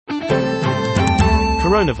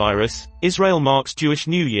Coronavirus, Israel marks Jewish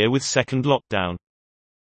New Year with second lockdown.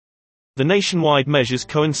 The nationwide measures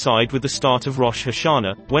coincide with the start of Rosh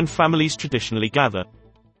Hashanah, when families traditionally gather.